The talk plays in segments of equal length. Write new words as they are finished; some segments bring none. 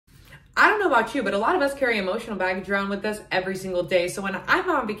I don't know about you, but a lot of us carry emotional baggage around with us every single day. So when I'm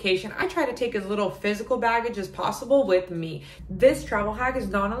on vacation, I try to take as little physical baggage as possible with me. This travel hack is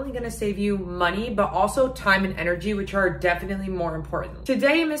not only going to save you money, but also time and energy, which are definitely more important.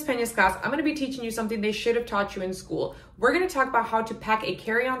 Today in Miss Pena's class, I'm going to be teaching you something they should have taught you in school. We're going to talk about how to pack a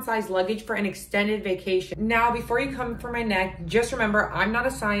carry-on size luggage for an extended vacation. Now, before you come for my neck, just remember, I'm not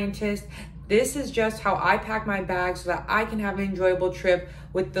a scientist. This is just how I pack my bag so that I can have an enjoyable trip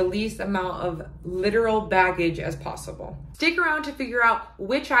with the least amount of literal baggage as possible. Stick around to figure out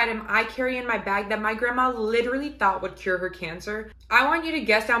which item I carry in my bag that my grandma literally thought would cure her cancer. I want you to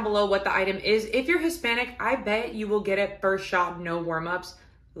guess down below what the item is. If you're Hispanic, I bet you will get it first shot, no warm-ups.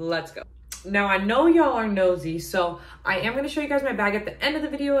 Let's go. Now, I know y'all are nosy, so I am going to show you guys my bag at the end of the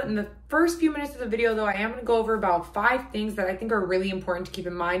video. In the first few minutes of the video, though, I am going to go over about 5 things that I think are really important to keep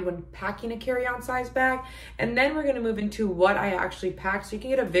in mind when packing a carry-on size bag. And then we're going to move into what I actually pack so you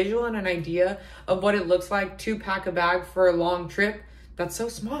can get a visual and an idea of what it looks like to pack a bag for a long trip that's so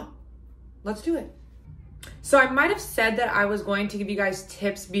small. Let's do it. So I might have said that I was going to give you guys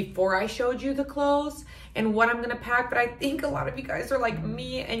tips before I showed you the clothes and what I'm gonna pack, but I think a lot of you guys are like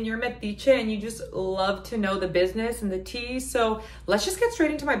me and you're metiche and you just love to know the business and the tea. So let's just get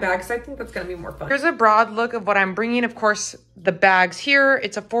straight into my bag because I think that's gonna be more fun. Here's a broad look of what I'm bringing. Of course, the bags here,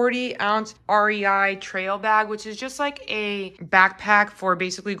 it's a 40-ounce REI trail bag, which is just like a backpack for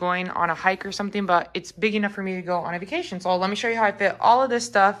basically going on a hike or something, but it's big enough for me to go on a vacation. So let me show you how I fit all of this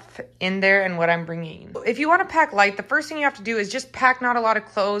stuff in there and what I'm bringing. If you wanna pack light, the first thing you have to do is just pack not a lot of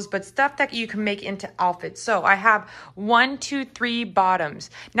clothes, but stuff that you can make into outfits. So I have 1, 2, 3 bottoms.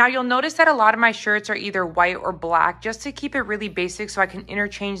 Now you'll notice that a lot of my shirts are either white or black just to keep it really basic so I can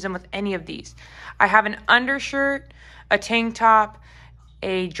interchange them with any of these. I have an undershirt, a tank top,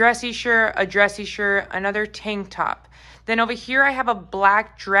 a dressy shirt, another tank top. Then over here I have a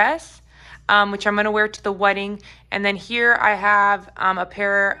black dress, which I'm gonna wear to the wedding. And then here I have a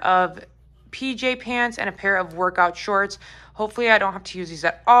pair of PJ pants and a pair of workout shorts. Hopefully I don't have to use these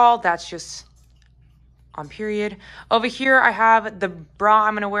at all. That's just on period. Over here I have the bra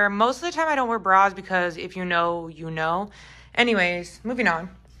I'm gonna wear. Most of the time I don't wear bras because if you know, you know. Anyways, moving on.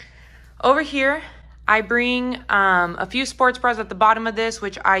 Over here I bring a few sports bras at the bottom of this,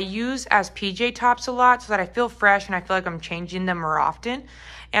 which I use as PJ tops a lot so that I feel fresh and I feel like I'm changing them more often.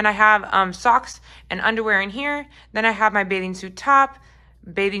 And I have socks and underwear in here. Then I have my bathing suit top,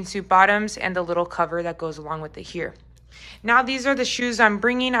 bathing suit bottoms, and the little cover that goes along with it here. Now these are the shoes I'm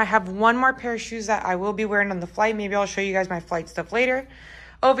bringing. I have one more pair of shoes that I will be wearing on the flight. Maybe I'll show you guys my flight stuff later.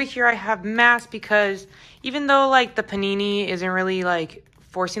 Over here I have masks because even though like the Panini isn't really like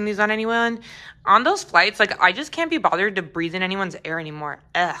forcing these on anyone, on those flights, like I just can't be bothered to breathe in anyone's air anymore.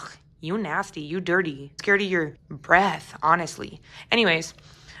 Ugh, you nasty, you dirty. Scared of your breath, honestly. Anyways,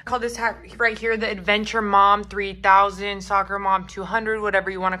 I call this hat right here the Adventure Mom 3000, Soccer Mom 200, whatever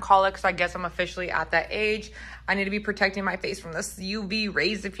you want to call it, because I guess I'm officially at that age. I need to be protecting my face from this UV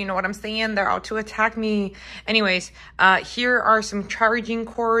rays, if you know what I'm saying. They're out to attack me. Anyways, here are some charging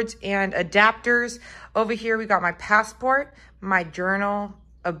cords and adapters. Over here, we got my passport, my journal,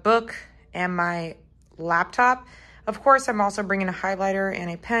 a book, and my laptop. Of course, I'm also bringing a highlighter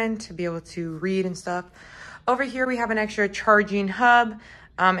and a pen to be able to read and stuff. Over here, we have an extra charging hub,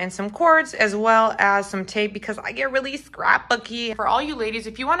 and some cords as well as some tape because I get really scrapbooky. For all you ladies,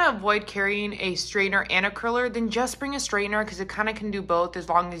 if you want to avoid carrying a straightener and a curler, then just bring a straightener because it kind of can do both as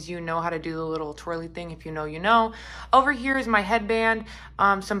long as you know how to do the little twirly thing. If you know, you know. Over here is my headband,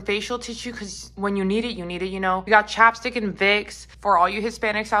 some facial tissue because when you need it, you know. We got chapstick and Vicks. For all you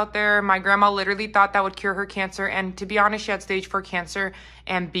Hispanics out there, my grandma literally thought that would cure her cancer, and to be honest, she had stage 4 cancer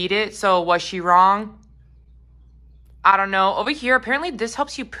and beat it. So was she wrong? I don't know. Over here, apparently this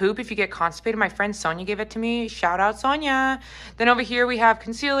helps you poop if you get constipated. My friend Sonia gave it to me. Shout out Sonia. Then over here we have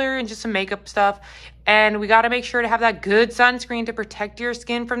concealer and just some makeup stuff. And we got to make sure to have that good sunscreen to protect your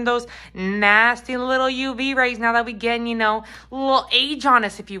skin from those nasty little UV rays now that we getting, you know, a little age on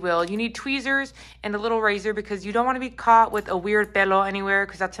us, if you will. You need tweezers and a little razor because you don't want to be caught with a weird pelo anywhere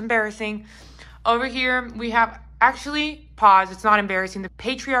because that's embarrassing. Over here we have, actually, pause. It's not embarrassing. The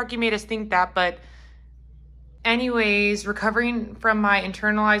patriarchy made us think that, but anyways, recovering from my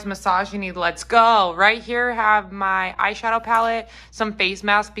internalized misogyny, let's go. Right here, have my eyeshadow palette, some face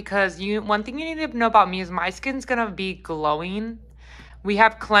masks, because one thing you need to know about me is my skin's gonna be glowing. We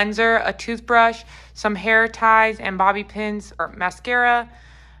have cleanser, a toothbrush, some hair ties and bobby pins or mascara,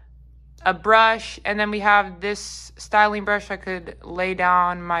 a brush, and then we have this styling brush I could lay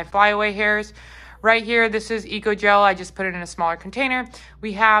down my flyaway hairs. Right here, this is Eco Gel. I just put it in a smaller container.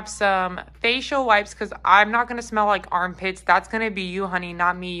 We have some facial wipes because I'm not going to smell like armpits. That's going to be you, honey,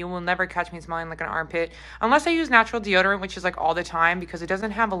 not me. You will never catch me smelling like an armpit unless I use natural deodorant, which is like all the time because it doesn't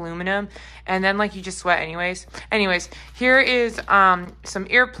have aluminum, and then like you just sweat anyways. Here is some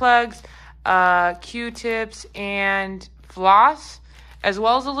earplugs, Q-tips, and floss, as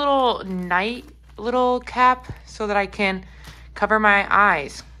well as a little cap so that I can cover my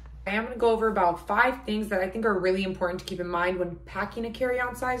eyes. I am going to go over about 5 things that I think are really important to keep in mind when packing a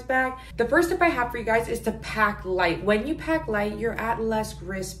carry-on size bag. The first tip I have for you guys is to pack light. When you pack light, you're at less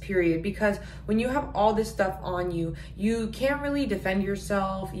risk, period, because when you have all this stuff on you, you can't really defend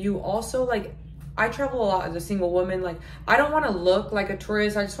yourself. You also, like, I travel a lot as a single woman. Like, I don't want to look like a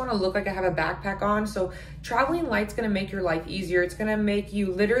tourist. I just want to look like I have a backpack on. So traveling light's going to make your life easier. It's going to make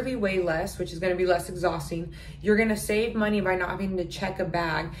you literally weigh less, which is going to be less exhausting. You're going to save money by not having to check a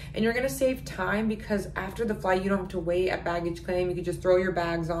bag. And you're going to save time because after the flight, you don't have to wait at baggage claim. You can just throw your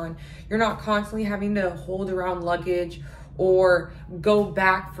bags on. You're not constantly having to hold around luggage or go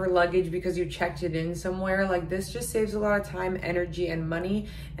back for luggage because you checked it in somewhere. Like, this just saves a lot of time, energy, and money,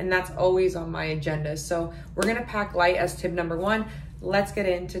 and that's always on my agenda. So we're gonna pack light as tip number 1. Let's get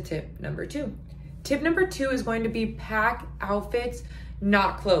into tip number 2. Tip number 2 is going to be pack outfits,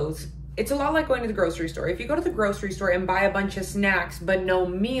 not clothes. It's a lot like going to the grocery store. If you go to the grocery store and buy a bunch of snacks but no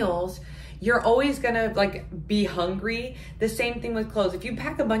meals, you're always gonna like be hungry. The same thing with clothes. If you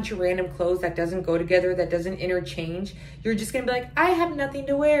pack a bunch of random clothes that doesn't go together, that doesn't interchange, you're just gonna be like, I have nothing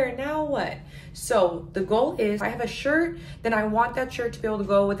to wear, now what? So the goal is, if I have a shirt, then I want that shirt to be able to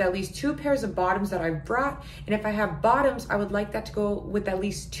go with at least 2 pairs of bottoms that I've brought. And if I have bottoms, I would like that to go with at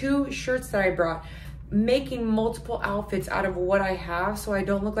least 2 shirts that I brought, making multiple outfits out of what I have so I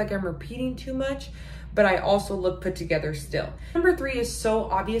don't look like I'm repeating too much, but I also look put together still. Number 3 is so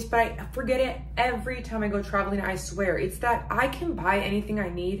obvious, but I forget it every time I go traveling, I swear. It's that I can buy anything I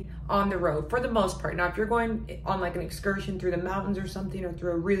need on the road for the most part. Now, if you're going on like an excursion through the mountains or something, or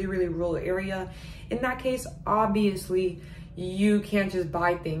through a really, really rural area, in that case, obviously, you can't just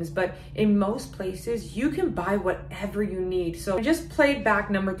buy things, but in most places you can buy whatever you need. So I just played back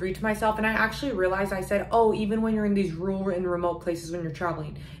number 3 to myself, and I actually realized I said, oh, even when you're in these rural and remote places when you're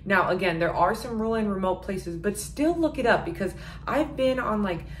traveling. Now, again, there are some rural and remote places, but still look it up, because I've been on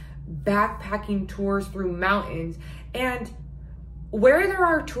like backpacking tours through mountains, and where there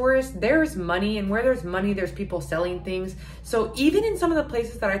are tourists, there's money, and where there's money, there's people selling things. So even in some of the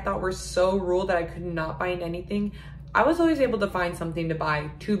places that I thought were so rural that I could not find anything, I was always able to find something to buy,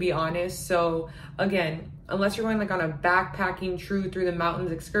 to be honest. So again, unless you're going like on a backpacking through the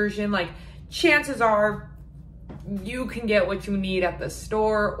mountains excursion, like chances are you can get what you need at the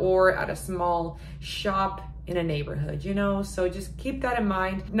store or at a small shop in a neighborhood, you know? So just keep that in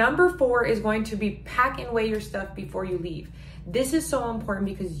mind. Number 4 is going to be pack and weigh your stuff before you leave. This is so important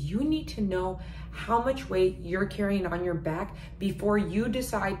because you need to know how much weight you're carrying on your back before you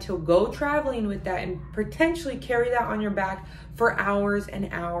decide to go traveling with that and potentially carry that on your back for hours and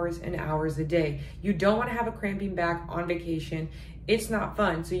hours and hours a day. You don't want to have a cramping back on vacation. It's not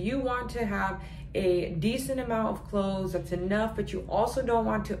fun. So you want to have a decent amount of clothes that's enough, but you also don't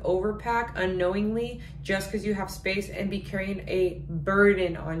want to overpack unknowingly just because you have space and be carrying a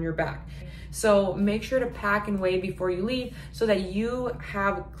burden on your back. So make sure to pack and weigh before you leave so that you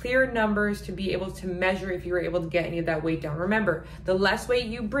have clear numbers to be able to measure if you were able to get any of that weight down. Remember, the less weight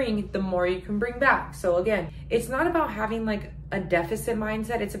you bring, the more you can bring back. So again, it's not about having like a deficit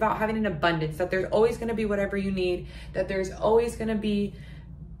mindset. It's about having an abundance, that there's always going to be whatever you need, that there's always going to be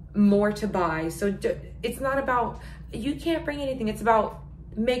more to buy. So it's not about, you can't bring anything. It's about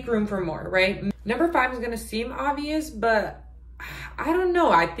make room for more, right? Number 5 is going to seem obvious, but I don't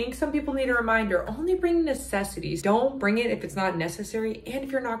know. I think some people need a reminder. Only bring necessities. Don't bring it if it's not necessary and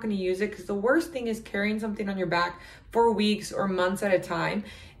if you're not going to use it, because the worst thing is carrying something on your back for weeks or months at a time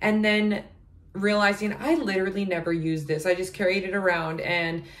and then realizing I literally never used this. I just carried it around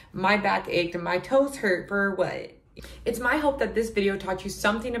and my back ached and my toes hurt for what? It's my hope that this video taught you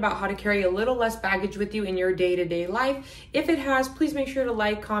something about how to carry a little less baggage with you in your day-to-day life. If it has, please make sure to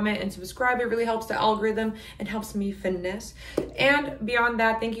like, comment, and subscribe. It really helps the algorithm and helps me finesse. And beyond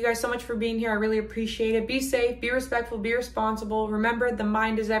that, thank you guys so much for being here. I really appreciate it. Be safe, be respectful, be responsible. Remember, the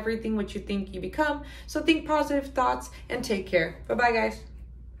mind is everything. What you think, you become. So think positive thoughts and take care. Bye-bye, guys.